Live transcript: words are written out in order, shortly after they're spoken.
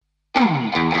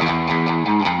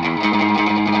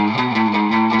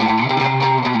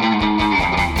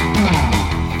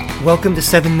Welcome to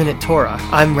 7 Minute Torah.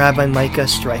 I'm Rabbi Micah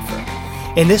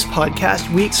Streifer. In this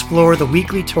podcast, we explore the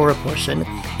weekly Torah portion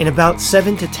in about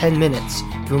 7 to 10 minutes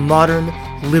through modern,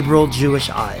 liberal Jewish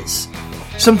eyes.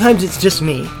 Sometimes it's just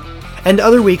me, and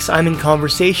other weeks I'm in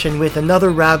conversation with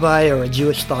another rabbi or a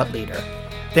Jewish thought leader.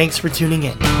 Thanks for tuning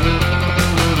in.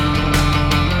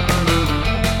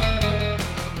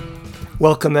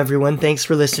 Welcome everyone, thanks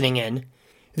for listening in.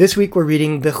 This week we're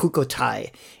reading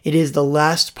Bechukotai. It is the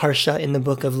last parsha in the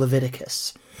book of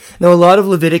Leviticus. Now, a lot of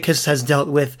Leviticus has dealt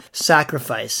with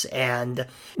sacrifice and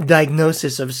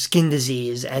diagnosis of skin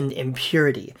disease and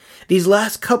impurity. These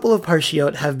last couple of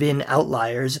parshiot have been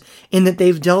outliers in that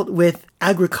they've dealt with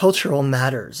agricultural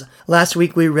matters. Last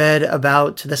week we read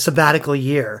about the sabbatical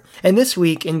year, and this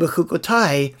week in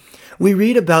Bechukotai we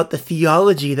read about the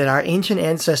theology that our ancient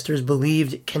ancestors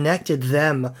believed connected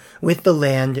them with the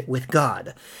land, with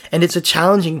God. And it's a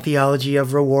challenging theology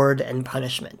of reward and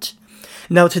punishment.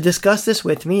 Now, to discuss this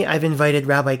with me, I've invited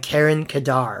Rabbi Karen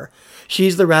Kedar.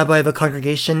 She's the rabbi of a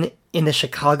congregation in the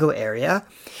Chicago area,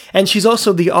 and she's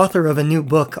also the author of a new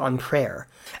book on prayer.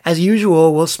 As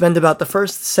usual, we'll spend about the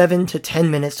first 7 to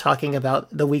 10 minutes talking about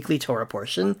the weekly Torah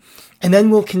portion, and then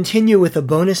we'll continue with a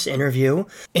bonus interview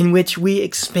in which we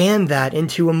expand that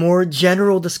into a more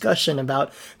general discussion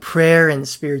about prayer and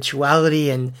spirituality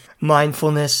and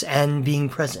mindfulness and being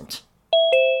present.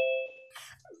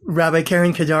 Rabbi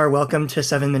Karen Kedar, welcome to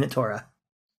 7 Minute Torah.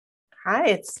 Hi,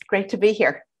 it's great to be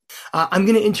here. I'm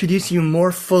going to introduce you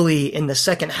more fully in the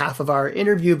second half of our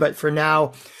interview, but for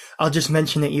now, I'll just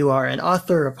mention that you are an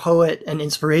author, a poet, an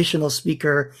inspirational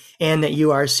speaker, and that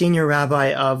you are senior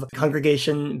rabbi of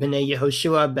Congregation B'nai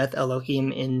Yehoshua Beth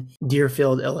Elohim in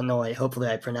Deerfield, Illinois. Hopefully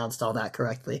I pronounced all that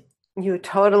correctly. You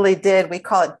totally did. We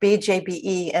call it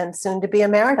BJBE and soon to be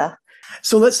Emerita.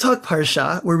 So let's talk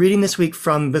Parsha. We're reading this week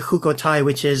from Bechukotai,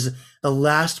 which is the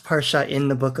last Parsha in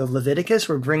the book of Leviticus.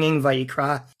 We're bringing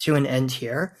Vayikra to an end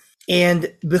here.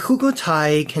 And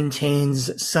Bechukotai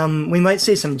contains some, we might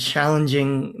say, some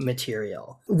challenging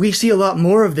material. We see a lot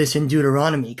more of this in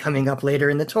Deuteronomy coming up later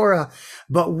in the Torah,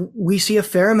 but we see a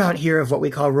fair amount here of what we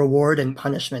call reward and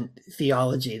punishment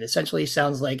theology. It essentially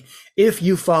sounds like, if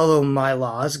you follow my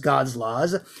laws, God's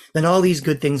laws, then all these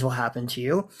good things will happen to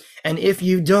you. And if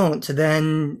you don't,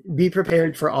 then be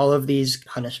prepared for all of these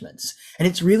punishments. And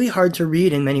it's really hard to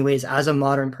read in many ways as a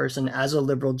modern person, as a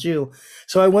liberal Jew.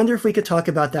 So I wonder if we could talk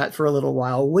about that for a little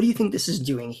while. What do you think this is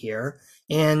doing here?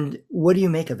 And what do you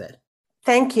make of it?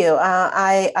 Thank you.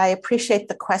 I appreciate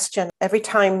the question. Every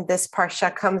time this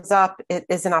parsha comes up, it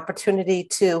is an opportunity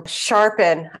to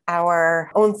sharpen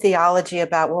our own theology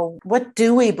about, well, what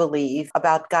do we believe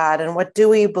about God? And what do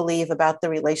we believe about the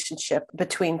relationship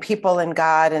between people and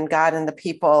God and the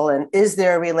people? And is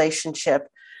there a relationship?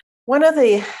 One of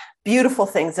the beautiful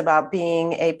things about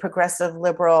being a progressive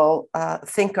liberal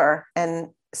thinker and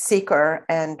seeker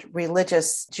and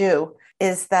religious Jew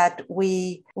is that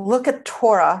we look at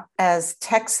Torah as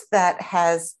text that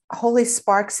has holy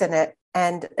sparks in it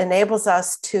and enables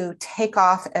us to take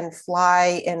off and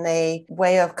fly in a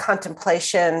way of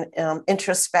contemplation,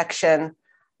 introspection,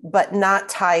 but not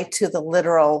tied to the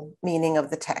literal meaning of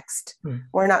the text.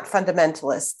 We're not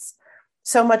fundamentalists.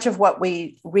 So much of what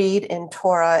we read in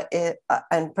Torah,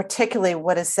 and particularly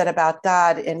what is said about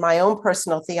God in my own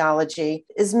personal theology,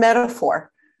 is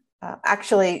metaphor.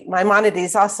 Actually,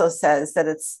 Maimonides also says that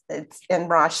it's in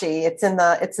Rashi. It's in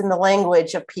the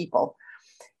language of people,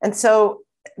 and so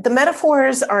the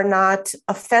metaphors are not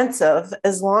offensive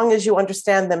as long as you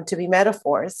understand them to be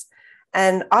metaphors,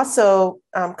 and also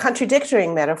contradictory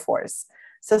metaphors.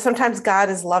 So sometimes God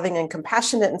is loving and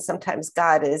compassionate, and sometimes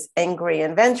God is angry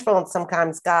and vengeful, and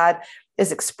sometimes God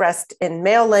is expressed in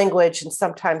male language, and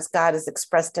sometimes God is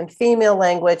expressed in female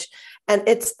language. And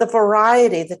it's the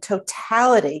variety, the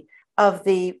totality of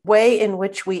the way in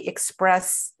which we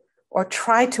express or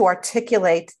try to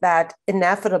articulate that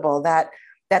ineffable, that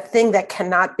thing that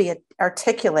cannot be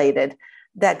articulated,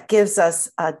 that gives us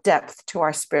a depth to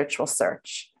our spiritual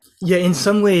search. Yeah, in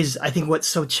some ways, I think what's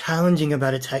so challenging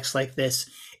about a text like this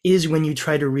is when you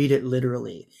try to read it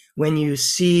literally, when you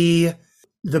see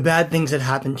the bad things that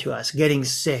happen to us, getting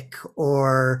sick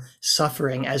or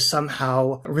suffering as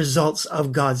somehow results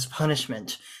of God's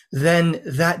punishment, then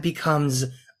that becomes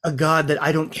a God that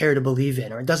I don't care to believe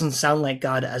in, or it doesn't sound like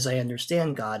God as I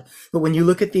understand God. But when you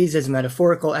look at these as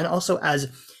metaphorical and also as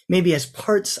maybe as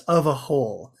parts of a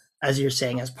whole, as you're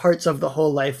saying, as parts of the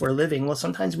whole life we're living, well,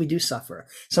 sometimes we do suffer.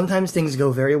 Sometimes things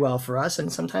go very well for us,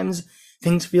 and sometimes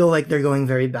things feel like they're going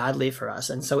very badly for us.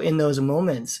 And so in those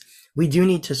moments, we do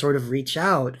need to sort of reach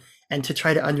out and to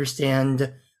try to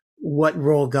understand what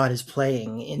role God is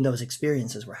playing in those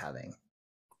experiences we're having.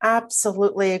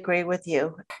 Absolutely agree with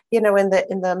you. You know, in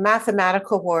the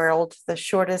mathematical world, the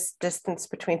shortest distance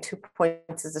between 2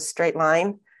 points is a straight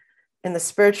line. In the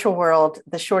spiritual world,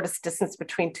 the shortest distance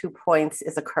between 2 points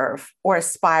is a curve or a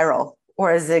spiral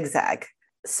or a zigzag.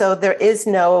 So there is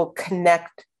no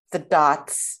connect the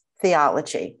dots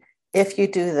theology. If you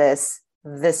do this,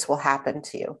 this will happen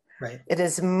to you. Right. It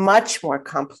is much more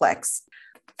complex.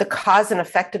 The cause and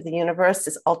effect of the universe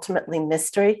is ultimately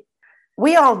mystery.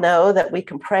 We all know that we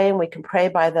can pray, and we can pray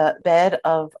by the bed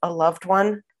of a loved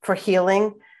one for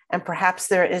healing. And perhaps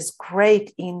there is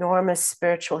great, enormous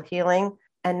spiritual healing.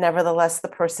 And nevertheless, the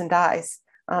person dies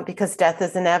because death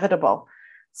is inevitable.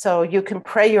 So you can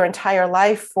pray your entire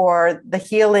life for the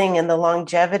healing and the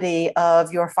longevity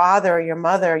of your father, or your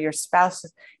mother, your spouse,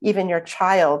 even your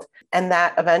child, and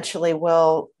that eventually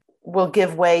will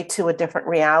give way to a different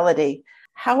reality.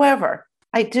 However,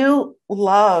 I do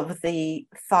love the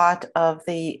thought of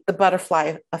the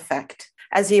butterfly effect.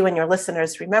 As you and your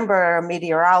listeners remember, a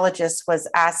meteorologist was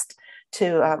asked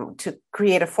to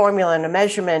create a formula and a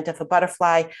measurement. If a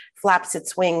butterfly flaps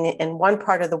its wing in one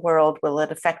part of the world, will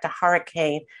it affect a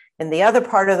hurricane in the other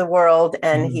part of the world?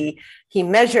 And he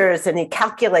measures and he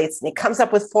calculates and he comes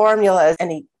up with formulas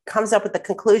and he comes up with the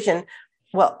conclusion,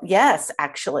 well, yes,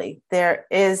 actually, there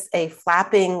is a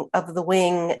flapping of the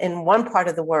wing in one part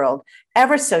of the world,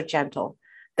 ever so gentle,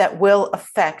 that will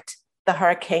affect the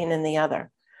hurricane in the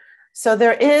other. So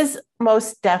there is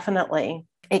most definitely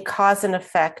a cause and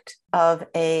effect of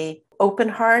an open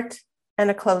heart and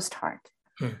a closed heart,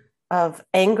 of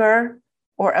anger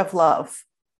or of love,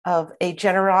 of a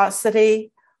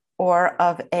generosity or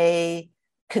of a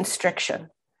constriction.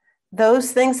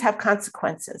 Those things have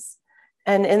consequences.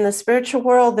 And in the spiritual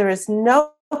world, there is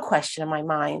no question in my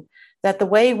mind that the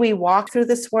way we walk through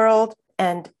this world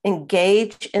and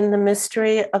engage in the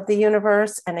mystery of the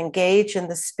universe and engage in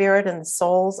the spirit and the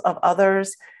souls of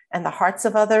others and the hearts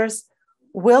of others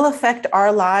will affect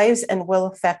our lives and will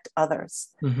affect others.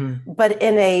 Mm-hmm. But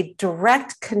in a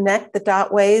direct connect the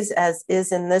dot ways, as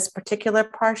is in this particular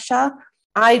parsha,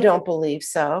 I don't believe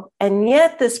so. And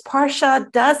yet this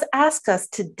parsha does ask us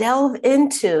to delve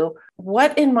into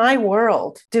what in my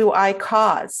world do I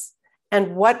cause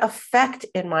and what effect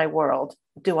in my world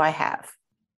do I have?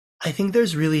 I think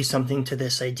there's really something to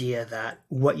this idea that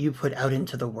what you put out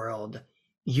into the world,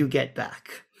 you get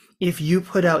back. If you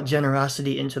put out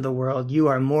generosity into the world, you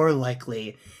are more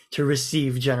likely to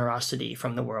receive generosity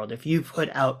from the world. If you put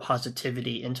out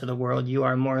positivity into the world, you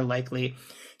are more likely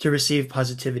to receive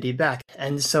positivity back.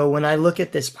 And so when I look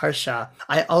at this parsha,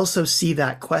 I also see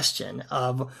that question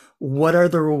of what are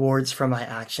the rewards for my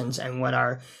actions and what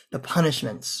are the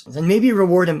punishments? And maybe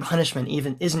reward and punishment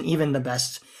isn't even the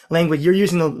best language. You're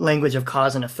using the language of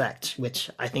cause and effect, which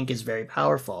I think is very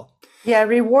powerful. Yeah,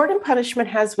 reward and punishment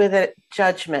has with it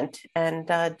judgment. And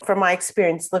from my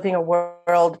experience, living a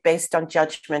world based on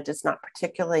judgment is not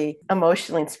particularly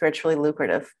emotionally and spiritually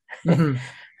lucrative. Mm-hmm.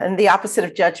 And the opposite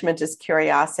of judgment is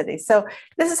curiosity. So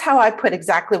this is how I put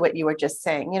exactly what you were just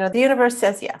saying. You know, the universe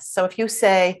says yes. So if you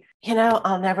say, you know,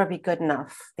 I'll never be good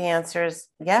enough, the answer is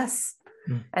yes.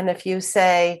 Mm. And if you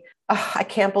say, oh, I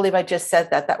can't believe I just said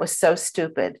that, that was so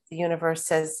stupid, the universe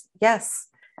says yes.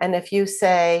 And if you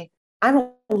say, I'm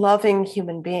a loving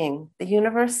human being, the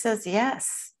universe says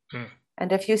yes. Mm.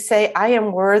 And if you say, I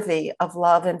am worthy of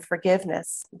love and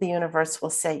forgiveness, the universe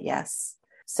will say yes.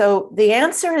 So the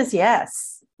answer is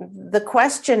yes. The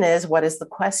question is, what is the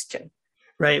question?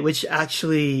 Right, which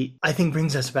actually, I think,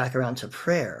 brings us back around to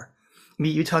prayer. I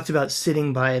mean, you talked about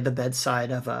sitting by the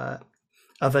bedside of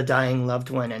a dying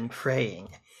loved one and praying,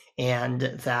 and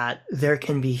that there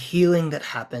can be healing that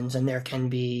happens and there can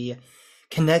be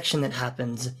connection that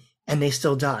happens, and they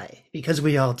still die, because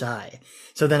we all die.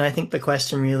 So then I think the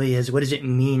question really is, what does it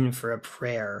mean for a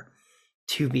prayer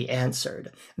to be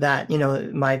answered? That, you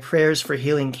know, my prayers for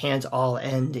healing can't all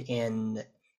end in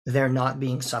there not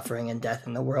being suffering and death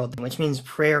in the world, which means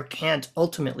prayer can't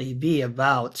ultimately be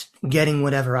about getting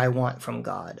whatever I want from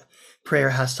God. Prayer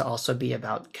has to also be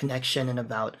about connection and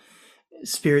about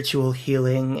spiritual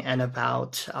healing and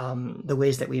about the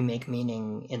ways that we make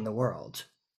meaning in the world.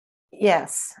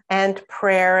 Yes, and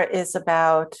prayer is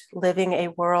about living a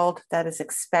world that is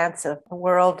expansive, a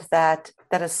world that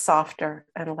is softer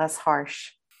and less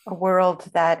harsh, a world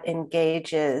that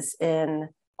engages in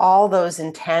all those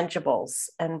intangibles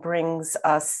and brings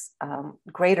us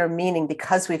greater meaning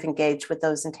because we've engaged with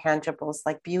those intangibles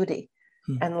like beauty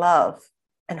and love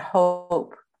and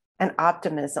hope and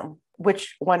optimism,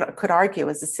 which one could argue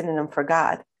is a synonym for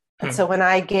God. And so when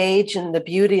I engage in the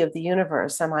beauty of the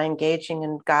universe, am I engaging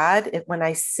in God? When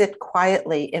I sit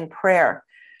quietly in prayer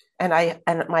and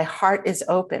my heart is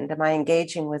opened, am I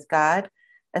engaging with God?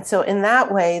 And so in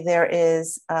that way, there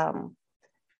is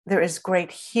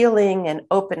great healing and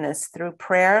openness through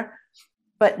prayer,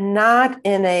 but not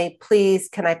in a, please,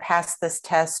 can I pass this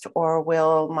test, or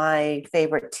will my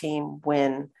favorite team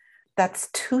win? That's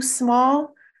too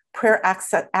small. Prayer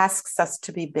asks us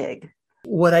to be big.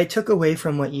 What I took away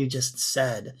from what you just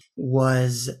said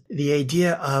was the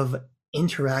idea of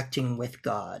interacting with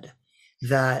God,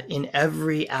 that in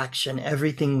every action,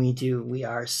 everything we do, we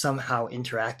are somehow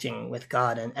interacting with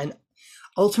God. And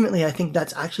ultimately, I think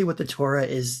that's actually what the Torah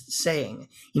is saying.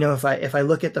 If I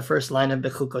look at the first line of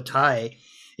Bechukotai,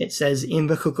 it says, Im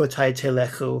Bechukotai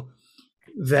telechu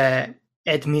ve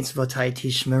et mitzvotai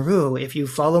tishmeru. If you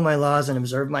follow my laws and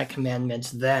observe my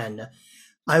commandments, then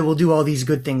I will do all these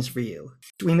good things for you.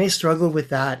 We may struggle with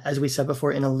that, as we said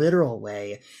before, in a literal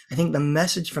way. I think the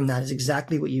message from that is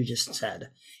exactly what you just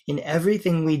said. In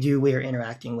everything we do, we are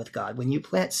interacting with God. When you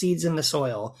plant seeds in the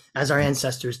soil, as our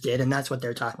ancestors did, and that's what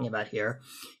they're talking about here,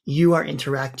 you are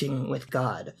interacting with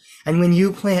God. And when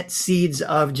you plant seeds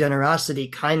of generosity,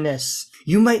 kindness,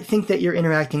 you might think that you're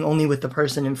interacting only with the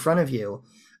person in front of you,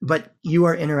 but you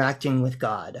are interacting with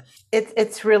God.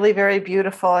 It's really very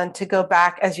beautiful. And to go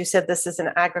back, as you said, this is an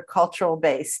agricultural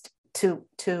based,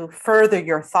 to further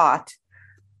your thought,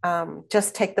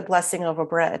 just take the blessing over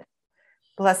bread.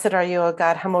 Blessed are you, O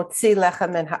God, hamotzi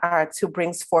lechem min haaretz, who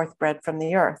brings forth bread from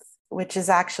the earth, which is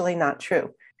actually not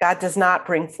true. God does not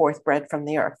bring forth bread from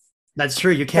the earth. That's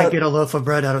true. You can't get a loaf of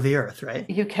bread out of the earth, right?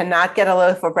 You cannot get a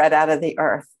loaf of bread out of the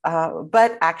earth,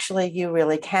 but actually you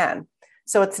really can.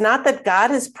 So it's not that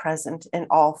God is present in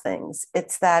all things.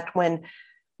 It's that when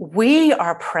we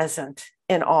are present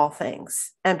in all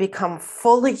things and become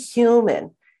fully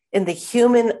human in the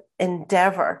human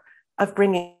endeavor of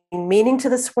bringing meaning to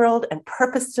this world and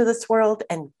purpose to this world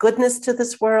and goodness to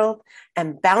this world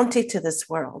and bounty to this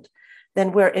world,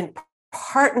 then we're in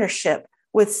partnership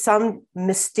with some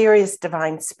mysterious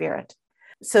divine spirit.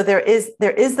 So there is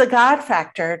the God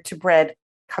factor to bread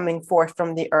coming forth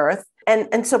from the earth.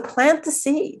 And so plant the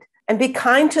seed and be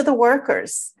kind to the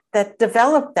workers that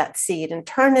develop that seed and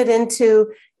turn it into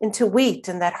wheat,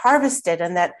 and that harvest it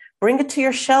and that bring it to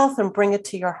your shelf and bring it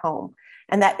to your home.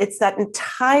 And that it's that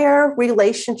entire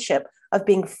relationship of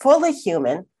being fully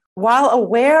human while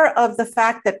aware of the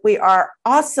fact that we are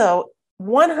also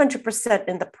 100%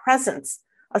 in the presence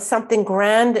of something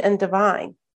grand and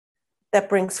divine that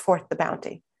brings forth the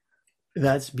bounty.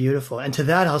 That's beautiful. And to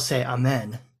that, I'll say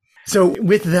amen. So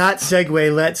with that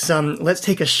segue, let's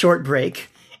take a short break,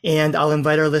 and I'll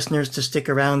invite our listeners to stick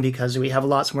around because we have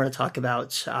lots more to talk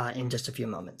about in just a few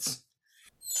moments.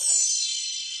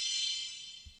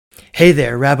 Hey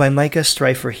there, Rabbi Micah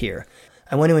Streifer here.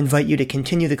 I want to invite you to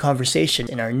continue the conversation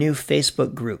in our new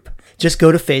Facebook group. Just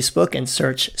go to Facebook and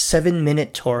search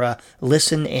 7-Minute Torah,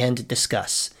 Listen and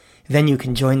Discuss. Then you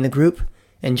can join the group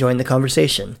and join the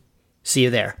conversation. See you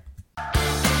there.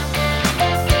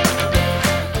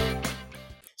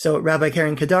 So, Rabbi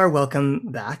Karen Kedar, welcome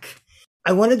back.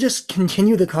 I want to just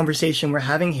continue the conversation we're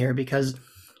having here because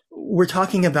we're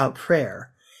talking about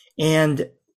prayer. And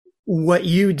what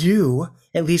you do,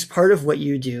 at least part of what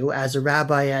you do as a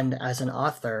rabbi and as an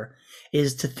author,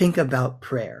 is to think about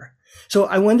prayer. So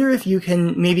I wonder if you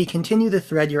can maybe continue the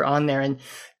thread you're on there and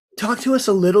talk to us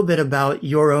a little bit about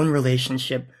your own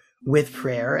relationship with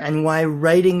prayer and why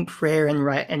writing prayer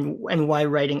and why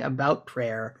writing about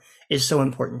prayer is so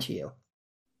important to you.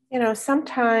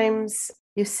 Sometimes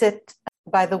you sit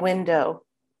by the window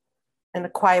in a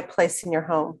quiet place in your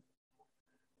home,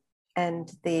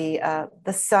 and the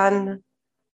sun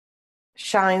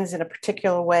shines in a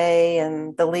particular way,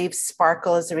 and the leaves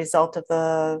sparkle as a result of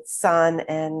the sun,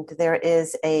 and there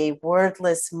is a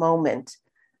wordless moment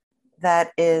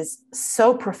that is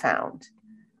so profound,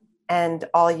 and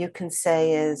all you can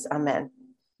say is amen,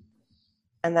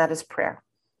 and that is prayer.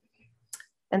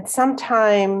 And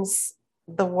sometimes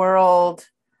the world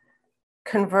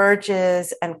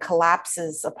converges and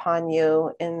collapses upon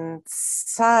you in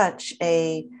such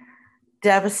a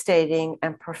devastating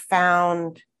and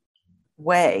profound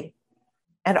way.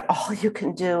 And all you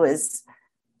can do is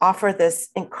offer this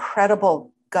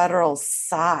incredible guttural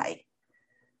sigh,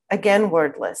 again,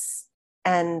 wordless.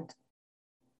 And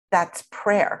that's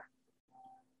prayer.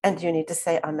 And you need to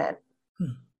say amen.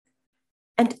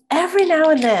 And every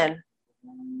now and then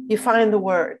you find the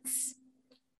words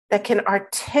that can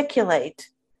articulate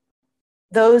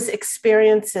those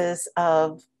experiences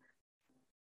of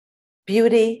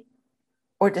beauty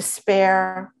or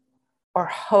despair or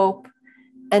hope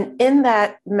And in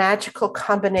that magical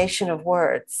combination of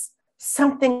words,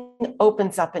 something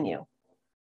opens up in you.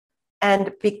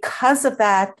 And because of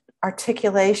that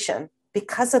articulation,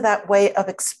 because of that way of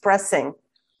expressing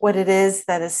what it is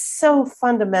that is so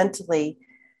fundamentally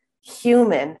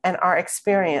human and our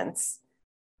experience,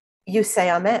 you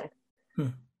say amen.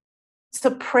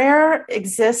 So prayer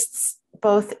exists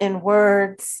both in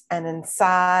words and in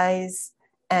sighs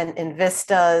and in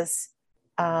vistas,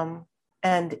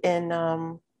 and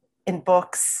in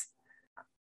books,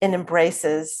 in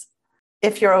embraces,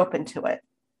 if you're open to it.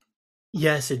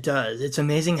 Yes, it does. It's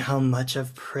amazing how much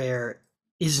of prayer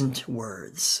isn't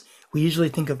words. We usually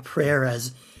think of prayer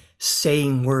as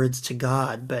saying words to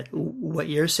God, but what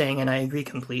you're saying, and I agree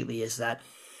completely, is that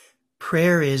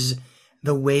prayer is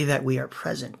the way that we are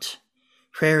present.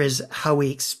 Prayer is how we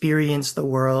experience the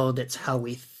world. It's how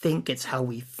we think. It's how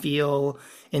we feel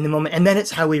in the moment. And then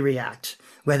it's how we react,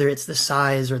 whether it's the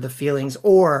sighs or the feelings,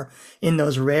 or in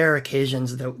those rare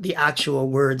occasions, the actual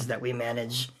words that we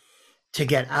manage to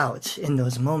get out in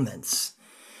those moments.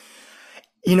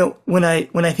 You know, when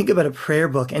I think about a prayer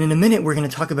book, and in a minute we're going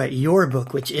to talk about your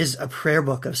book, which is a prayer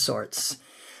book of sorts.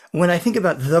 When I think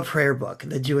about the prayer book,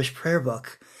 the Jewish prayer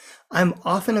book, I'm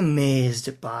often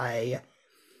amazed by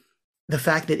the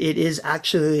fact that it is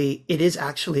actually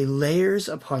layers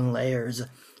upon layers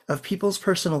of people's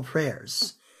personal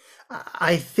prayers.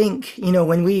 I think, you know,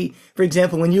 for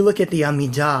example, when you look at the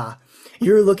Amidah,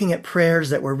 you're looking at prayers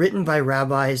that were written by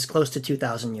rabbis close to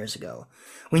 2,000 years ago.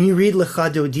 When you read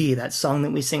Lecha Dodi, that song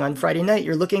that we sing on Friday night,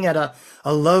 you're looking at a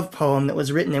love poem that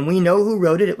was written, and we know who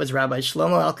wrote it. It was Rabbi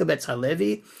Shlomo Alkabetz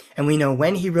Halevi, and we know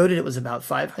when he wrote it. It was about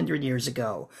 500 years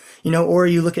ago. You know, or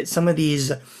you look at some of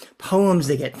these poems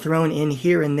that get thrown in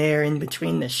here and there in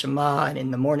between the Shema and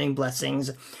in the morning blessings,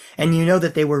 and you know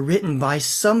that they were written by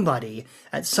somebody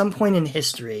at some point in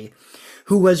history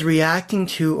who was reacting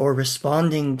to or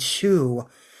responding to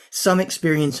some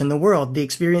experience in the world, the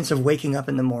experience of waking up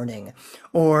in the morning,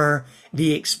 or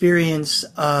the experience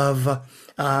of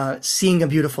seeing a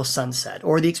beautiful sunset,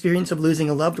 or the experience of losing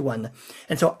a loved one.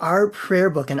 And so our prayer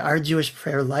book and our Jewish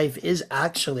prayer life is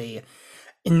actually,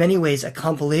 in many ways, a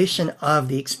compilation of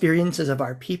the experiences of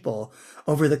our people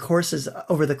over the course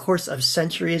of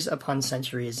centuries upon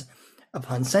centuries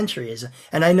upon centuries.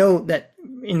 And I know that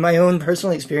in my own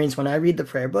personal experience, when I read the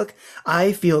prayer book,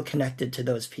 I feel connected to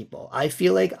those people. I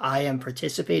feel like I am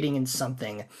participating in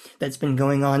something that's been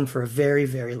going on for a very,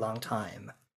 very long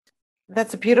time.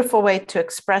 That's a beautiful way to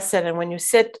express it. And when you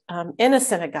sit in a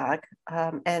synagogue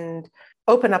and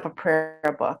open up a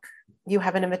prayer book, you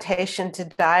have an invitation to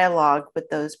dialogue with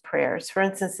those prayers. For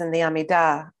instance, in the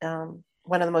Amidah,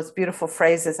 one of the most beautiful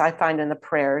phrases I find in the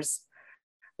prayers,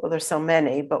 well, there's so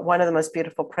many, but one of the most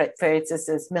beautiful phrases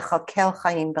is Mechakel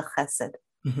Chaim B'Chesed,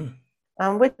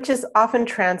 which is often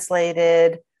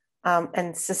translated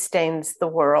and sustains the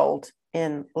world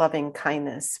in loving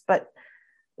kindness. But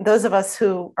those of us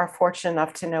who are fortunate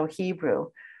enough to know Hebrew,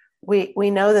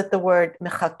 we know that the word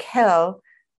Mechakel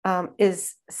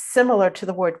is similar to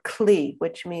the word Kli,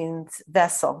 which means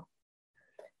vessel.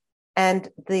 And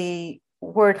the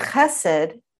word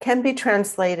Chesed can be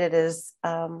translated as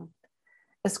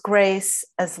grace,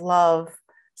 as love,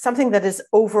 something that is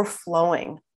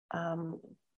overflowing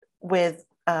with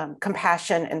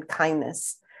compassion and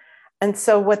kindness. And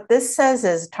so what this says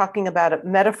is, talking about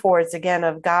metaphors again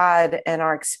of God and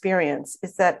our experience,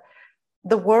 is that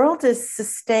the world is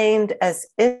sustained as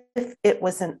if it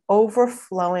was an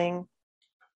overflowing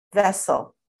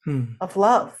vessel of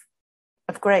love,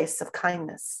 of grace, of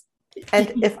kindness.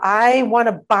 And if I want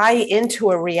to buy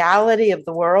into a reality of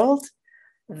the world,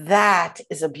 that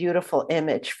is a beautiful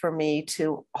image for me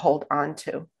to hold on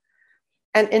to.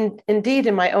 And indeed,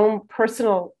 in my own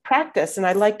personal practice, and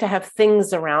I like to have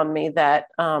things around me that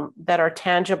are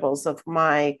tangibles of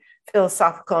my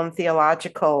philosophical and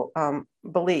theological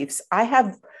beliefs. I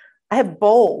have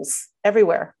bowls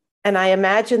everywhere, and I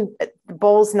imagine the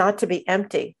bowls not to be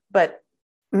empty, but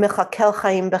Mechakel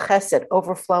Chaim B'Chesed,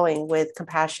 overflowing with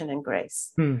compassion and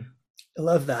grace. I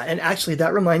love that. And actually,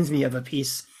 that reminds me of a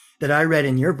piece that I read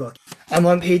in your book. I'm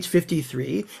on page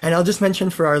 53, and I'll just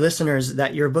mention for our listeners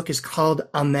that your book is called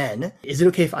Amen. Is it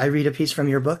okay if I read a piece from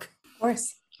your book? Of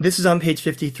course. This is on page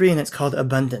 53, and it's called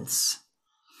Abundance.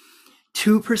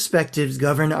 Two perspectives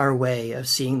govern our way of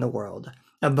seeing the world: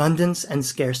 abundance and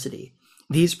scarcity.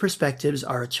 These perspectives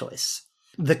are a choice.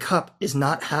 The cup is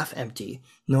not half empty,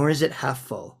 nor is it half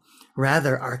full.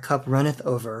 Rather, our cup runneth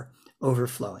over,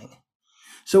 overflowing.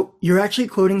 So you're actually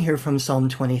quoting here from Psalm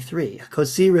 23,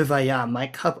 Kosi Rivaya, my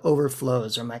cup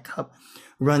overflows, or my cup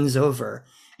runs over.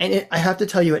 And I have to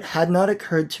tell you, it had not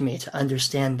occurred to me to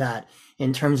understand that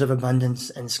in terms of abundance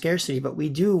and scarcity, but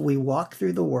we walk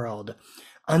through the world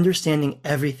understanding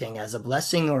everything as a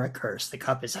blessing or a curse. The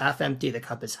cup is half empty, the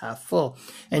cup is half full.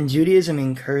 And Judaism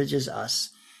encourages us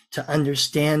to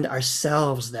understand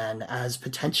ourselves then as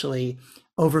potentially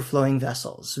overflowing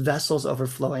vessels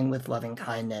overflowing with loving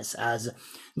kindness, as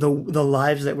the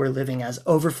lives that we're living as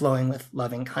overflowing with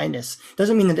loving kindness.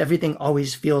 Doesn't mean that everything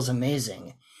always feels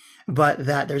amazing, but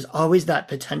that there's always that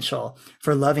potential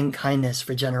for loving kindness,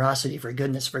 for generosity, for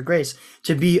goodness, for grace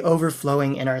to be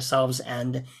overflowing in ourselves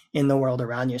and in the world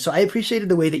around you. So I appreciated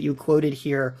the way that you quoted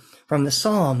here from the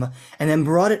Psalm and then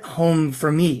brought it home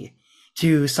for me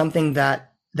to something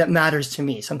that matters to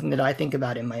me, something that I think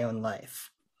about in my own life.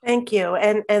 Thank you.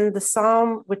 And the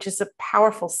Psalm, which is a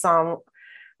powerful Psalm,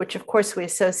 which of course we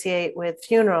associate with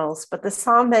funerals, but the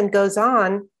Psalm then goes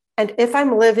on. And if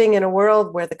I'm living in a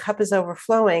world where the cup is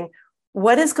overflowing,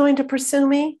 what is going to pursue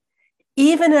me?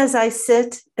 Even as I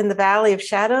sit in the valley of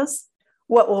shadows,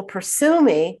 what will pursue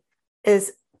me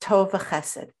is tov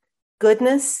v'chesed,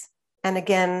 goodness, and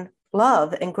again,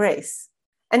 love and grace.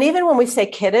 And even when we say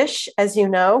Kiddush, as you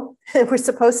know, we're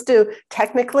supposed to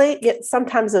technically,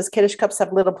 sometimes those Kiddush cups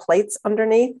have little plates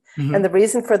underneath. Mm-hmm. And the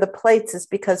reason for the plates is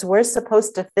because we're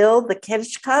supposed to fill the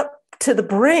Kiddush cup to the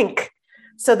brink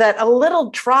so that a little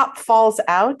drop falls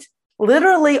out,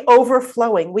 literally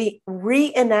overflowing. We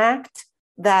reenact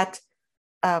that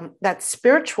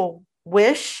spiritual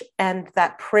wish and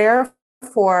that prayer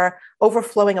for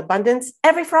overflowing abundance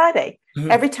every Friday,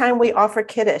 mm-hmm. every time we offer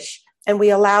Kiddush. And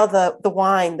we allow the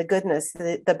wine, the goodness,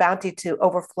 the bounty to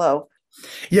overflow.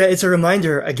 Yeah, it's a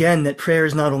reminder, again, that prayer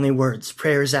is not only words.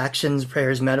 Prayer is actions,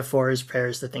 prayer is metaphors, prayer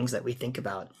is the things that we think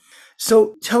about.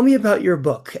 So tell me about your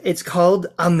book. It's called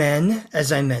Amen,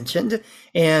 as I mentioned,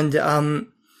 and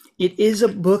it is a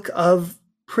book of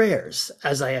prayers,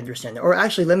 as I understand it. Or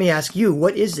actually, let me ask you,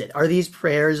 what is it? Are these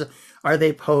prayers? Are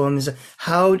they poems?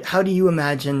 How do you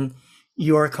imagine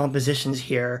your compositions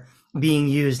here being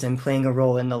used and playing a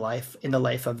role in the life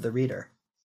of the reader?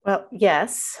 Well,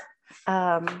 yes,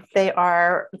 they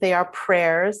are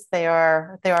prayers. They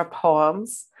are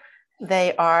poems.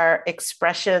 They are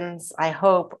expressions, I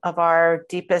hope, of our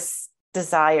deepest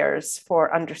desires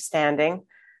for understanding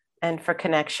and for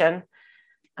connection.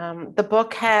 The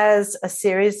book has a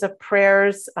series of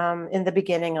prayers in the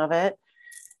beginning of it.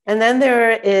 And then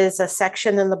there is a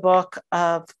section in the book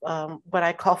of what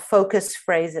I call focus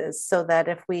phrases, so that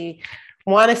if we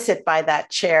want to sit by that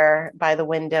chair by the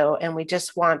window and we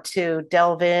just want to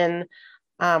delve in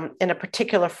a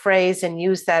particular phrase and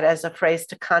use that as a phrase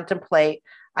to contemplate,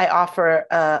 I offer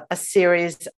a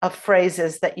series of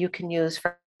phrases that you can use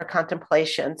for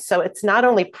contemplation. So it's not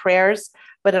only prayers,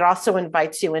 but it also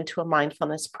invites you into a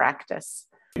mindfulness practice.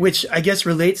 Which I guess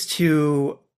relates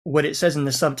to what it says in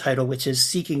the subtitle, which is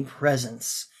seeking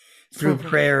presence through mm-hmm.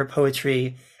 prayer,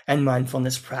 poetry, and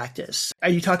mindfulness practice. Are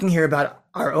you talking here about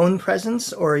our own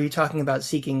presence, or are you talking about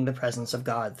seeking the presence of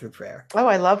God through prayer? Oh,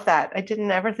 I love that. I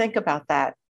didn't ever think about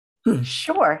that.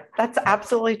 Sure, that's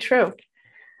absolutely true.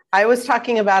 I was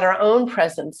talking about our own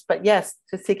presence, but yes,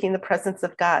 to seeking the presence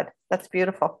of God. That's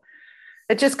beautiful.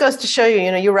 It just goes to show you,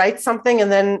 you write something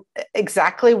and then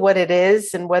exactly what it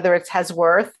is and whether it has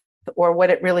worth or what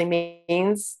it really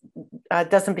means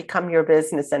doesn't become your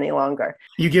business any longer.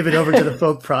 You give it over to the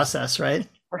folk process, right?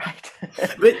 Right.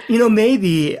 But,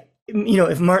 maybe,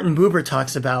 if Martin Buber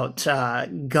talks about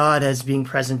God as being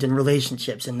present in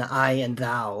relationships, in the I and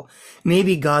thou,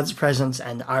 maybe God's presence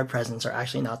and our presence are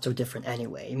actually not so different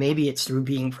anyway. Maybe it's through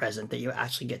being present that you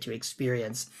actually get to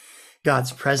experience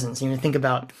God's presence. Think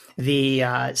about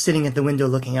the sitting at the window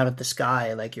looking out at the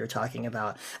sky like you're talking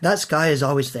about. That sky is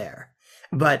always there.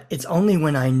 But it's only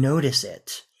when I notice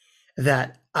it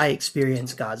that I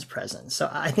experience God's presence. So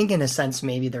I think in a sense,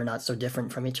 maybe they're not so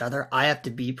different from each other. I have to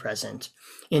be present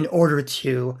in order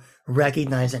to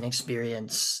recognize and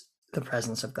experience the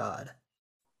presence of God.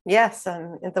 Yes,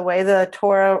 and the way the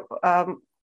Torah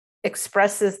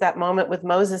expresses that moment with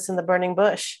Moses in the burning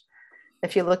bush.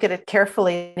 If you look at it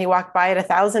carefully, he walked by it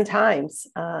 1,000 times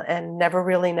and never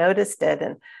really noticed it.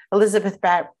 And Elizabeth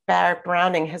Barrett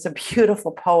Browning has a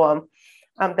beautiful poem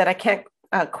that I can't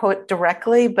quote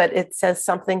directly, but it says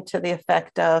something to the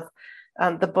effect of,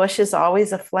 the bush is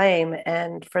always aflame,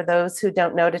 and for those who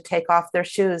don't know to take off their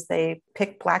shoes, they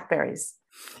pick blackberries.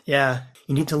 Yeah,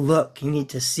 you need to look, you need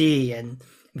to see and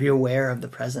be aware of the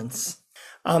presence.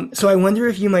 So I wonder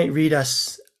if you might read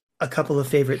us a couple of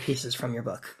favorite pieces from your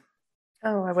book.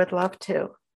 Oh, I would love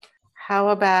to. How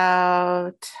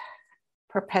about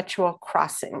Perpetual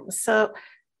Crossing? So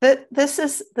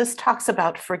this talks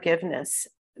about forgiveness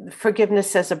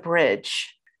as a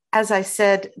bridge. As I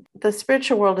said, the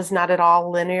spiritual world is not at all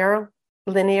linear.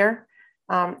 linear.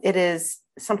 It is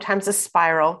sometimes a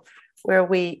spiral where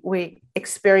we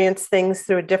experience things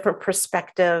through a different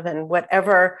perspective, and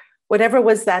whatever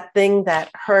was that thing that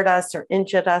hurt us or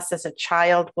injured us as a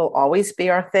child will always be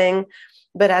our thing.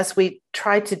 But as we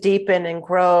try to deepen and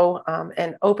grow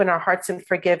and open our hearts in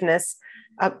forgiveness,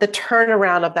 the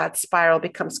turnaround of that spiral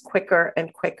becomes quicker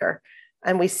and quicker,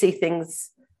 and we see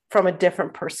things from a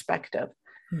different perspective.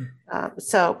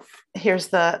 So here's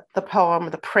the poem,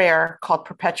 the prayer called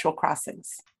Perpetual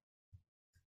Crossings.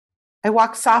 I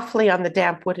walk softly on the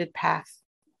damp wooded path.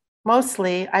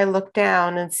 Mostly I look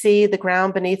down and see the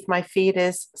ground beneath my feet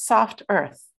is soft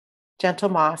earth, gentle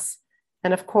moss,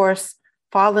 and of course,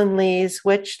 fallen leaves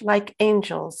which, like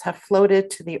angels, have floated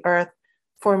to the earth,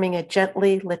 forming a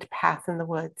gently lit path in the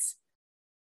woods.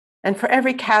 And for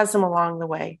every chasm along the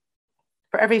way,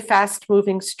 for every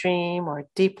fast-moving stream or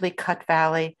deeply cut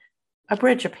valley, a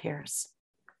bridge appears.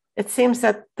 It seems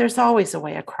that there's always a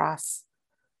way across,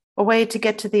 a way to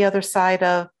get to the other side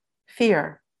of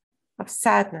fear, of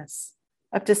sadness,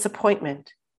 of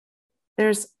disappointment.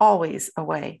 There's always a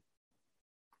way.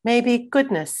 Maybe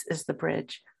goodness is the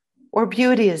bridge, or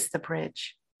beauty is the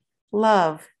bridge.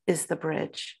 Love is the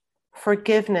bridge.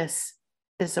 Forgiveness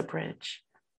is a bridge.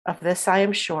 Of this I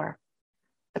am sure.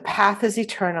 The path is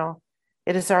eternal.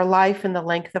 It is our life in the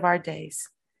length of our days.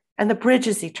 And the bridge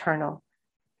is eternal.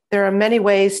 There are many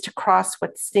ways to cross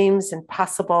what seems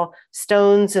impossible: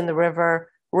 stones in the river,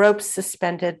 ropes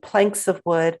suspended, planks of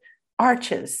wood,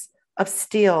 arches of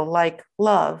steel, like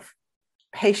love,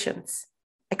 patience,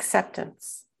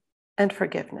 acceptance, and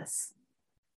forgiveness.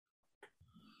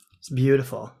 It's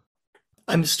beautiful.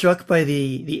 I'm struck by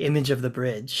the image of the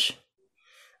bridge.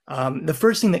 The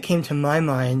first thing that came to my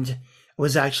mind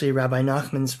was actually Rabbi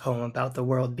Nachman's poem about the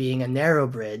world being a narrow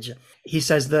bridge. He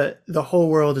says that the whole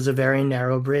world is a very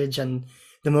narrow bridge, and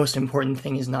the most important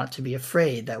thing is not to be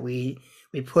afraid, that we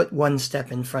put one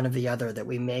step in front of the other, that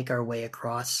we make our way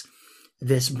across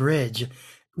this bridge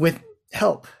with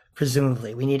help,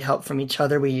 presumably. We need help from each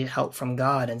other. We need help from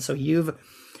God. And so you've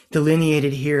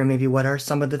delineated here maybe what are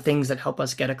some of the things that help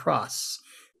us get across.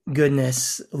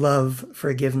 Goodness, love,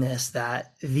 forgiveness,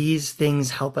 that these things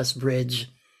help us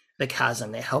bridge the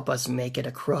chasm. They help us make it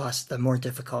across the more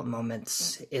difficult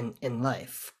moments in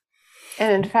life.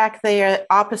 And in fact, they are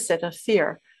opposite of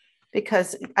fear,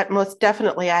 because most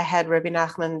definitely I had Rabbi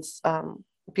Nachman's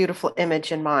beautiful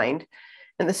image in mind.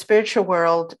 In the spiritual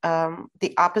world,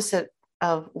 the opposite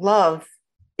of love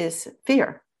is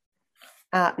fear,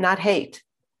 not hate.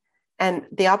 And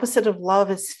the opposite of love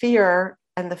is fear,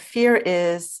 and the fear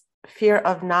is fear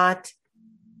of not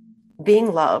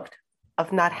being loved,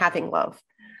 of not having love.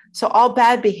 So all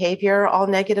bad behavior, all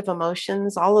negative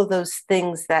emotions, all of those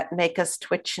things that make us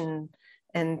twitch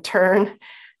and turn,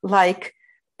 like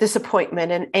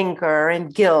disappointment and anger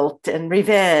and guilt and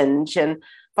revenge and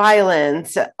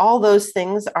violence, all those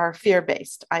things are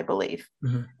fear-based, I believe.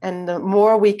 Mm-hmm. And the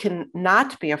more we can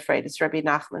not be afraid, as Rabbi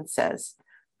Nachman says,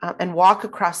 and walk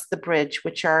across the bridge,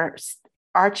 which are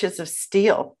arches of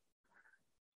steel,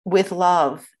 with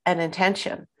love and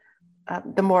intention,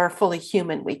 the more fully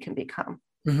human we can become.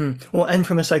 Mm-hmm. Well, and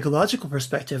from a psychological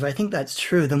perspective, I think that's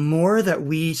true. The more that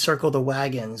we circle the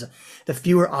wagons, the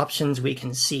fewer options we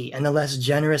can see and the less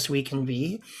generous we can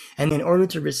be. And in order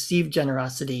to receive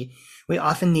generosity, we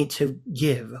often need to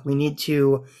give. We need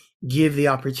to give the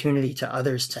opportunity to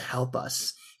others to help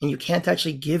us. And you can't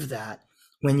actually give that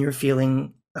when you're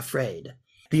feeling afraid.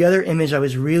 The other image I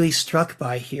was really struck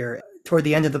by here, toward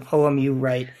the end of the poem, you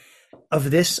write,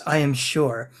 "Of this I am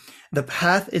sure. The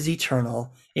path is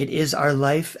eternal. It is our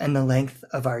life and the length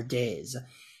of our days."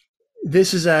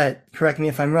 This is correct me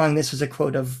if I'm wrong, this is a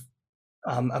quote of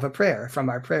a prayer from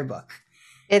our prayer book.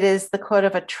 It is the quote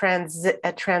of a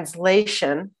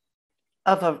translation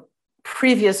of a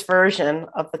previous version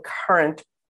of the current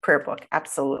prayer book.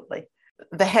 Absolutely.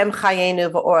 V'hem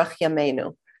chayenu v'orach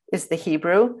yameinu is the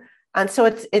Hebrew. And so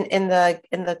it's in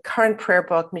the current prayer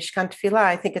book, Mishkan Tefillah,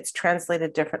 I think it's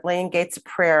translated differently. In Gates of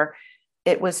Prayer,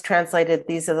 it was translated,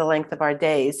 "These are the length of our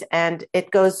days." And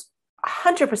it goes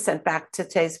 100% back to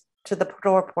the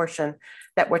Torah portion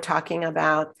that we're talking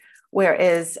about.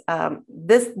 Whereas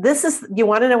this is, you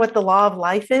want to know what the law of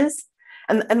life is?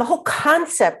 And the whole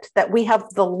concept that we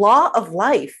have the law of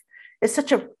life is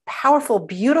such a powerful,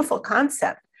 beautiful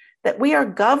concept, that we are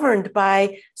governed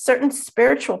by certain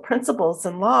spiritual principles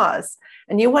and laws.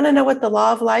 And you want to know what the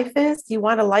law of life is? You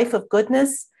want a life of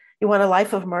goodness? You want a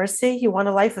life of mercy? You want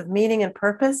a life of meaning and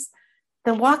purpose?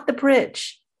 Then walk the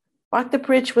bridge. Walk the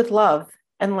bridge with love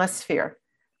and less fear.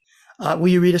 Will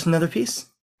you read us another piece?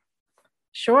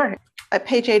 Sure. At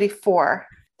page 84,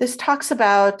 This talks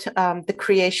about the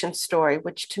creation story,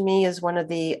 which to me is one of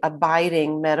the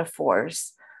abiding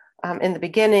metaphors. In the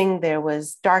beginning, there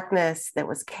was darkness, there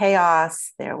was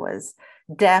chaos, there was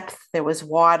depth, there was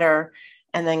water,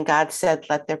 and then God said,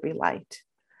 "Let there be light."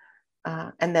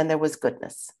 And then there was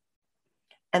goodness.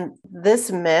 And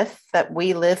this myth that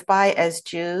we live by as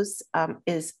Jews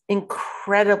is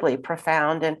incredibly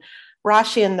profound. And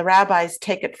Rashi and the rabbis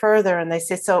take it further and they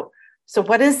say, so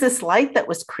what is this light that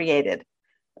was created?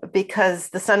 Because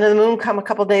the sun and the moon come a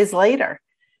couple days later.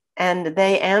 And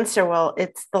they answer, well,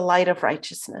 it's the light of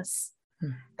righteousness.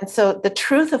 And so the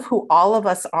truth of who all of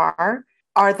us are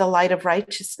the light of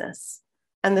righteousness.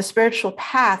 And the spiritual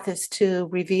path is to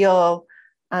reveal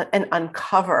and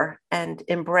uncover and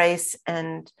embrace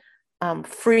and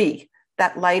free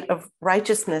that light of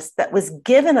righteousness that was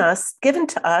given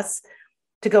to us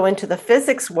to go into the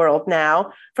physics world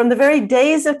now from the very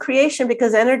days of creation,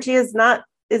 because energy is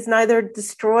neither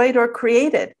destroyed or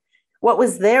created. What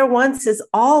was there once is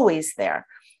always there.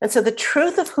 And so the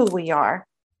truth of who we are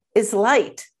is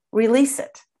light. Release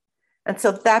it. And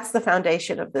so that's the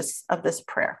foundation of this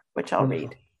prayer, which I'll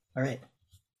read. All right.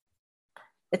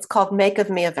 It's called Make of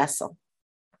Me a Vessel.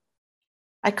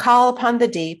 I call upon the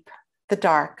deep, the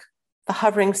dark, the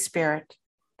hovering spirit,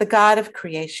 the God of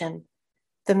creation,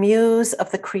 the muse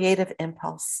of the creative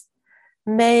impulse.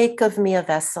 Make of me a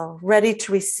vessel ready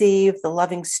to receive the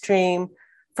loving stream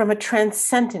from a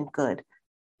transcendent good,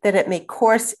 that it may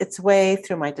course its way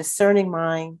through my discerning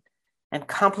mind and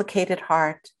complicated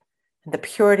heart and the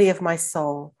purity of my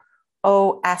soul,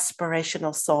 O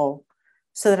aspirational soul,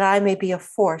 so that I may be a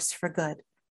force for good.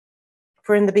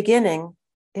 For in the beginning,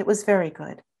 it was very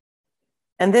good.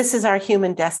 And this is our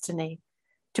human destiny,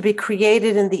 to be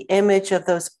created in the image of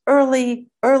those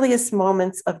earliest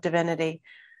moments of divinity,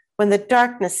 when the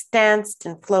darkness danced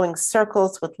in flowing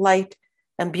circles with light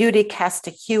and beauty cast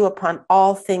a hue upon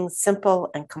all things simple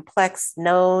and complex,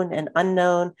 known and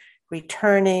unknown,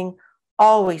 returning,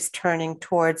 always turning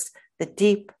towards the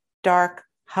deep, dark,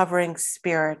 hovering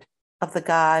spirit of the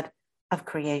God of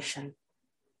creation.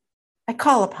 I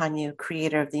call upon you,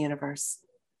 creator of the universe.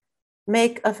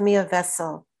 Make of me a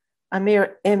vessel, a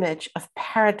mere image of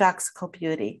paradoxical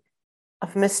beauty,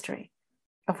 of mystery,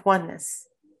 of oneness,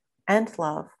 and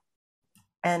love,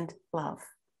 and love.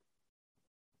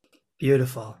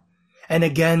 Beautiful. And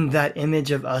again, that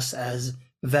image of us as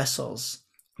vessels,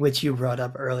 which you brought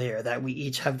up earlier, that we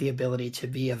each have the ability to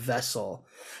be a vessel,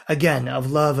 again,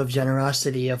 of love, of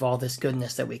generosity, of all this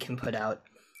goodness that we can put out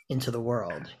into the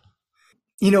world.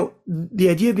 You know, the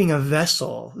idea of being a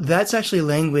vessel, that's actually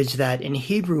language that in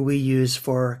Hebrew we use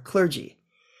for clergy.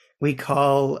 We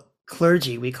call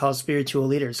spiritual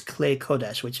leaders Klei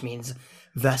Kodesh, which means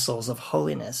vessels of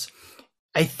holiness.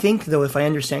 I think, though, if I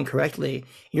understand correctly,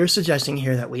 you're suggesting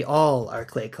here that we all are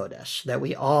Klei Kodesh, that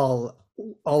we all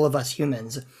of us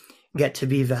humans get to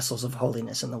be vessels of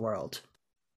holiness in the world.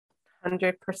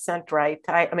 100% right.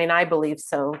 I believe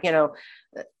so. You know,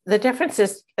 the difference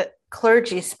is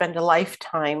clergy spend a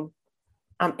lifetime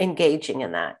engaging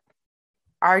in that.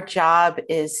 Our job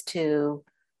is to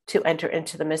enter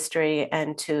into the mystery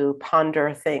and to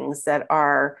ponder things that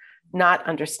are not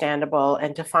understandable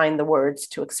and to find the words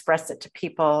to express it to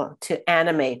people, to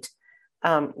animate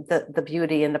the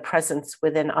beauty and the presence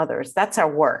within others. That's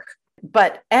our work.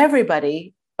 But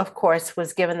everybody, of course,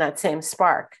 was given that same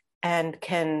spark and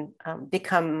can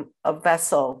become a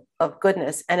vessel of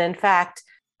goodness, and in fact,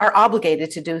 are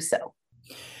obligated to do so.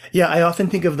 Yeah, I often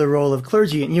think of the role of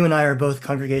clergy, and you and I are both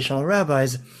congregational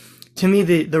rabbis. To me,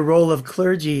 the role of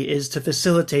clergy is to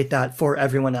facilitate that for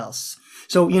everyone else.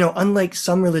 So, you know, unlike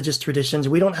some religious traditions,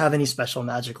 we don't have any special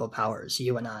magical powers,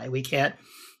 you and I. We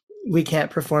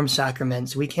can't perform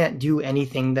sacraments. We can't do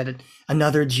anything that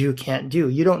another Jew can't do.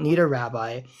 You don't need a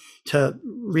rabbi to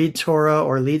read Torah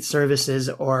or lead services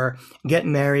or get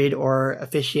married or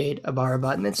officiate a bar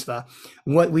bat mitzvah.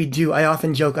 What we do, I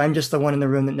often joke, I'm just the one in the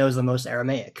room that knows the most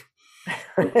Aramaic,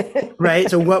 right?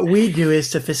 So what we do is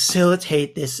to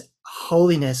facilitate this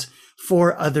holiness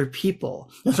for other people.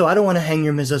 And so I don't want to hang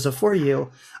your mezuzah for you.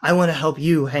 I want to help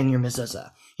you hang your mezuzah.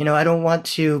 You know, I don't want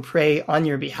to pray on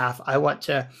your behalf. I want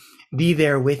to be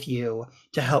there with you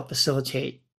to help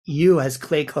facilitate you as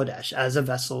Klei Kodesh, as a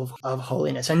vessel of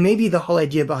holiness. And maybe the whole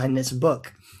idea behind this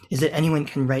book is that anyone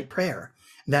can write prayer.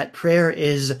 That prayer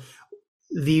is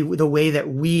the way that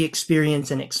we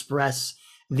experience and express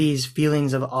these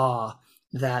feelings of awe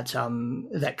that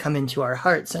come into our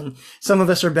hearts. And some of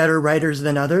us are better writers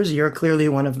than others. You're clearly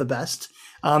one of the best.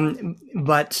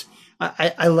 But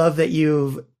I love that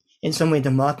you've in some way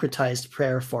democratized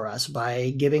prayer for us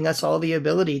by giving us all the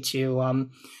ability to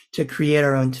create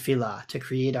our own tefillah, to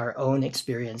create our own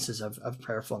experiences of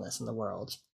prayerfulness in the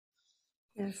world.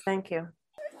 Yes, thank you.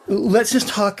 Let's just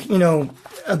talk,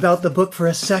 about the book for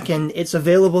a second. It's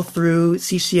available through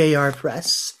CCAR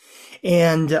Press.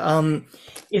 And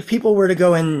if people were to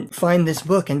go and find this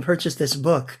book and purchase this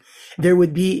book, there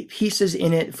would be pieces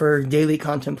in it for daily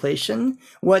contemplation.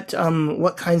 What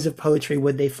kinds of poetry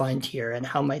would they find here, and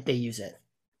how might they use it?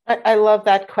 I love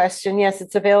that question. Yes,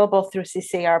 it's available through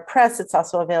CCAR Press. It's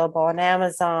also available on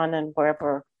Amazon and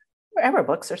wherever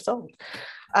books are sold.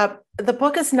 The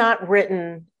book is not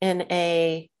written in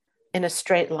a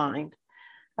straight line.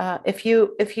 If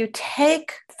you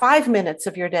take 5 minutes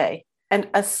of your day and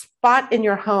a spot in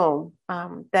your home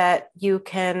that you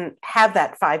can have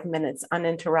that 5 minutes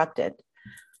uninterrupted,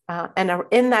 and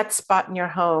in that spot in your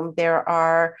home, there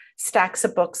are stacks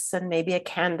of books and maybe a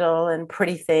candle and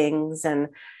pretty things and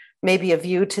maybe a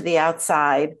view to the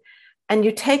outside. And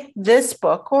you take this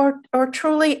book or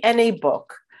truly any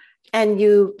book, and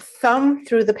you thumb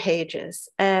through the pages,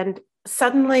 and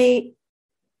suddenly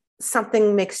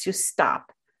something makes you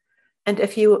stop. And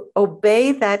if you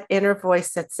obey that inner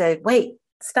voice that said, wait,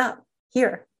 stop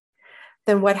here,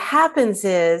 then what happens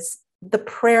is the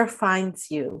prayer finds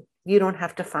you. You don't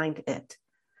have to find it.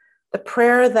 The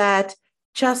prayer that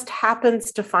just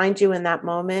happens to find you in that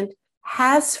moment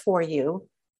has for you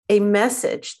a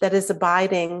message that is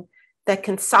abiding, that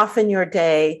can soften your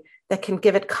day, that can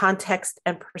give it context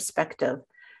and perspective.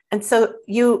 And so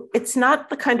it's not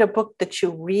the kind of book that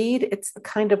you read, it's the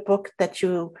kind of book that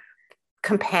you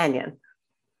companion.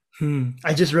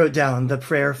 I just wrote down, the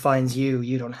prayer finds you,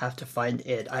 you don't have to find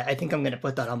it. I think I'm going to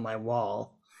put that on my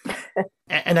wall.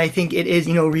 And I think it is,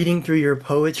 reading through your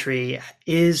poetry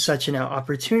is such an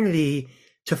opportunity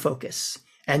to focus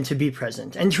and to be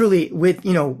present. And truly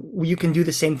you can do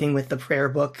the same thing with the prayer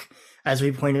book. As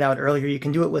we pointed out earlier, you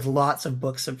can do it with lots of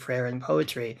books of prayer and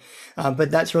poetry.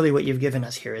 But that's really what you've given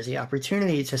us here, is the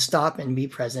opportunity to stop and be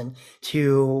present,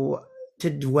 to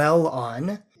dwell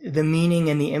on the meaning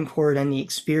and the import and the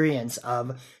experience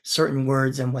of certain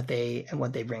words and what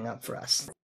they bring up for us.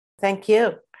 Thank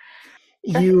you.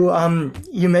 You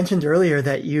mentioned earlier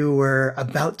that you were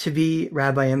about to be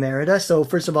Rabbi Emerita. So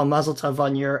first of all, Mazel Tov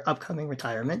on your upcoming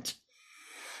retirement.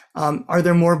 Are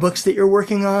there more books that you're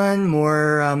working on,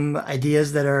 more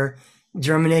ideas that are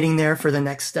germinating there for the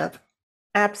next step?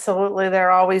 Absolutely. There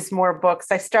are always more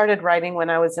books. I started writing when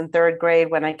I was in third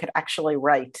grade, when I could actually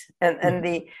write. And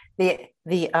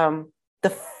the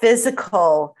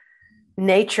physical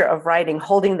nature of writing,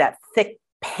 holding that thick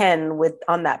pen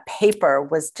on that paper,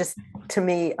 was just, to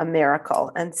me, a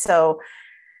miracle. And so,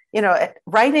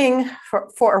 writing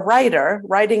for a writer,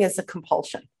 writing is a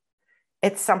compulsion.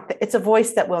 It's a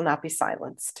voice that will not be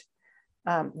silenced.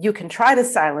 You can try to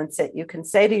silence it. You can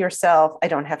say to yourself, I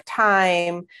don't have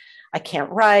time. I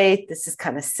can't write. This is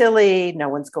kind of silly. No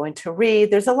one's going to read.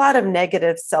 There's a lot of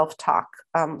negative self-talk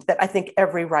that I think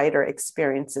every writer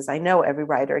experiences. I know every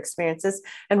writer experiences,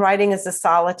 and writing is a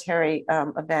solitary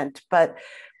event. But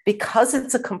because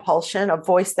it's a compulsion, a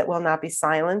voice that will not be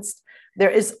silenced, there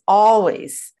is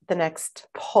always the next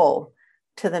pull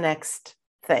to the next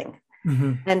thing.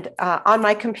 Mm-hmm. And on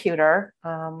my computer,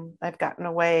 I've gotten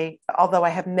away, although I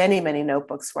have many, many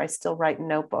notebooks where I still write in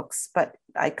notebooks, but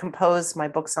I compose my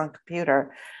books on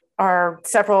computer, are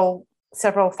several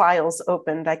files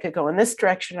opened. I could go in this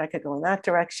direction, I could go in that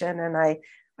direction, and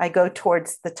I go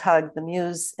towards the tug. The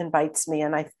muse invites me,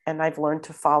 and I've learned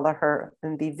to follow her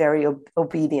and be very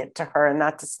obedient to her and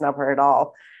not to snub her at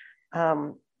all.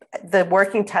 The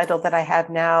working title that I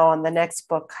have now on the next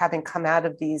book, having come out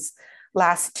of these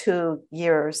last 2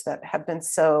 years that have been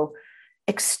so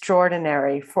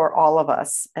extraordinary for all of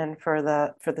us and for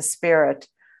the spirit.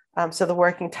 So the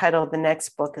working title of the next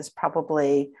book is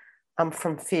probably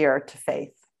From Fear to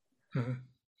Faith. Mm-hmm.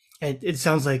 It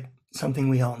sounds like something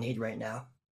we all need right now.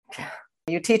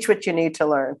 You teach what you need to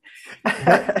learn.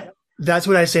 That's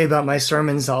what I say about my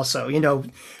sermons also.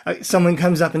 Someone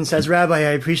comes up and says, Rabbi,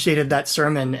 I appreciated that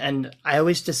sermon. And I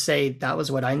always just say, that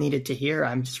was what I needed to hear.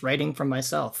 I'm just writing from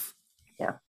myself.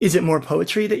 Yeah. Is it more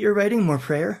poetry that you're writing, more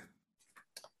prayer?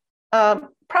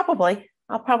 Probably.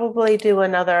 I'll probably do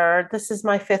another. This is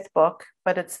my 5th book,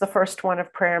 but it's the first one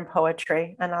of prayer and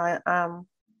poetry. And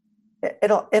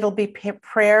it'll be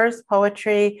prayers,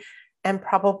 poetry, and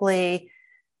probably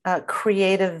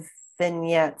creative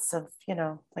vignettes of,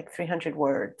 like 300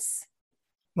 words.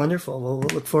 Wonderful. Well, we'll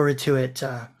look forward to it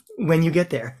when you get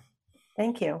there.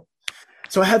 Thank you.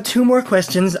 So I have two more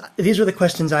questions. These are the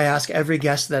questions I ask every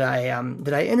guest that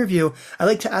I interview. I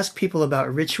like to ask people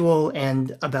about ritual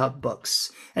and about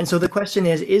books. And so the question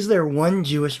is there one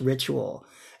Jewish ritual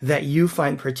that you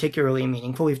find particularly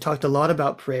meaningful? We've talked a lot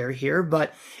about prayer here,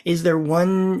 but is there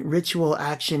one ritual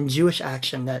action, Jewish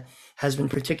action, that has been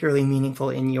particularly meaningful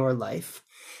in your life?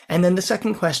 And then the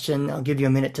second question, I'll give you a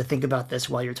minute to think about this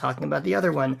while you're talking about the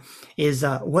other one, is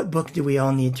what book do we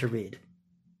all need to read?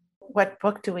 What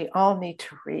book do we all need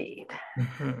to read?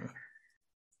 Mm-hmm.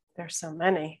 There's so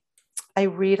many. I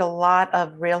read a lot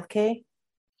of Rilke,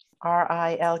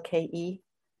 Rilke.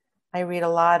 I read a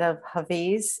lot of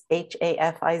Hafiz,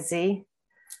 Hafiz.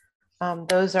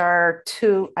 Those are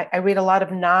two. I read a lot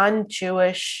of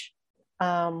non-Jewish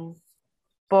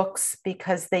books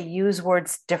because they use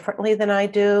words differently than I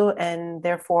do, and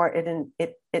therefore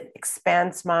it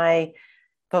expands my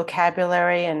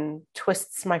vocabulary and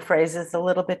twists my phrases a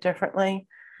little bit differently.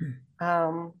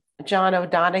 John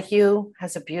O'Donohue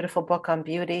has a beautiful book on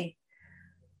beauty.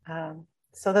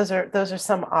 So those are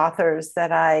some authors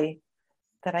that I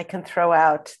can throw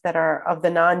out that are of the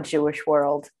non-Jewish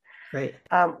world. Right.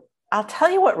 I'll tell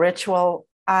you what ritual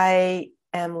I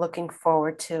am looking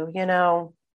forward to. You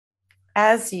know,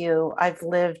 as you, I've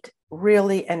lived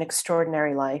really an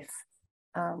extraordinary life.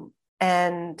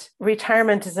 And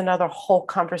retirement is another whole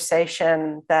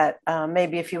conversation that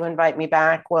maybe if you invite me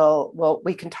back,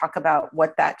 we can talk about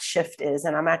what that shift is.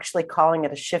 And I'm actually calling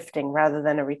it a shifting rather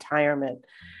than a retirement.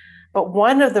 But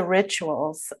one of the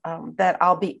rituals that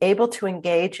I'll be able to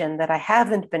engage in that I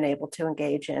haven't been able to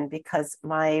engage in because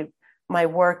my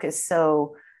work is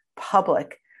so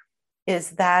public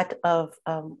is that of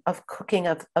cooking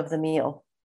of the meal.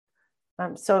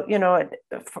 So, you know,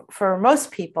 for most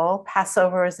people,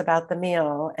 Passover is about the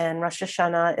meal and Rosh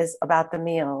Hashanah is about the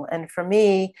meal. And for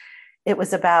me, it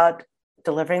was about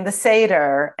delivering the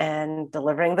Seder and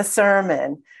delivering the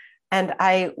sermon. And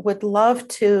I would love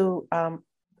to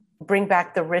bring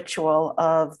back the ritual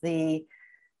of the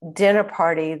dinner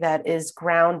party that is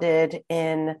grounded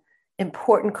in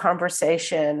important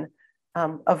conversation,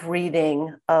 of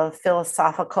reading, of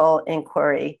philosophical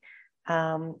inquiry,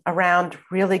 around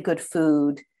really good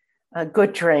food,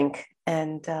 good drink,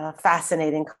 and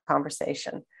fascinating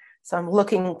conversation. So I'm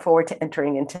looking forward to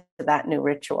entering into that new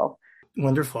ritual.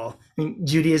 Wonderful. I mean,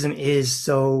 Judaism is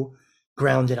so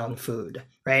grounded on food,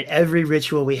 right? Every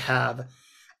ritual we have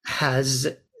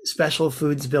has special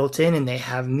foods built in and they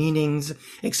have meanings,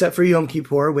 except for Yom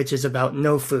Kippur, which is about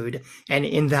no food. And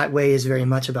in that way is very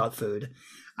much about food,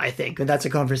 I think. And that's a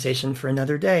conversation for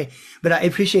another day. But I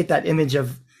appreciate that image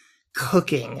of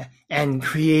cooking and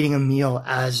creating a meal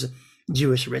as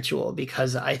Jewish ritual,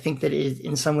 because I think that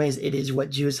in some ways it is what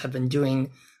Jews have been doing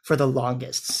for the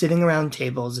longest, sitting around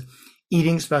tables,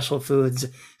 eating special foods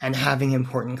and having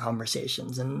important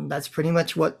conversations. And that's pretty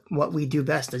much what we do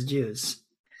best as Jews.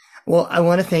 Well, I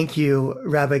want to thank you,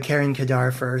 Rabbi Karen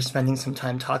Kedar, for spending some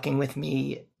time talking with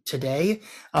me today.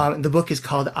 The book is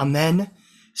called Amen,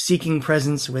 Seeking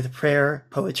Presence with Prayer,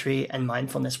 Poetry, and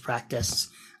Mindfulness Practice.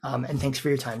 And thanks for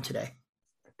your time today.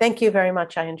 Thank you very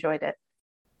much. I enjoyed it.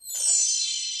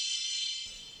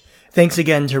 Thanks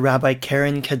again to Rabbi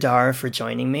Karen Kedar for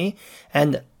joining me.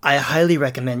 And I highly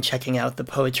recommend checking out the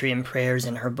poetry and prayers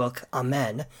in her book,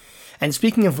 Amen. And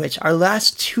speaking of which, our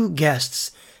last two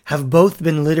guests have both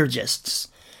been liturgists,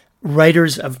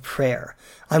 writers of prayer.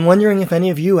 I'm wondering if any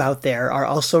of you out there are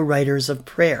also writers of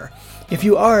prayer. If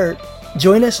you are,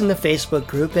 join us in the Facebook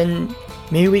group and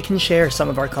maybe we can share some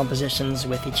of our compositions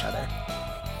with each other.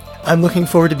 I'm looking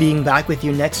forward to being back with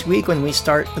you next week when we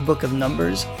start the book of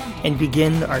Numbers and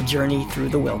begin our journey through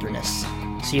the wilderness.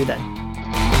 See you then.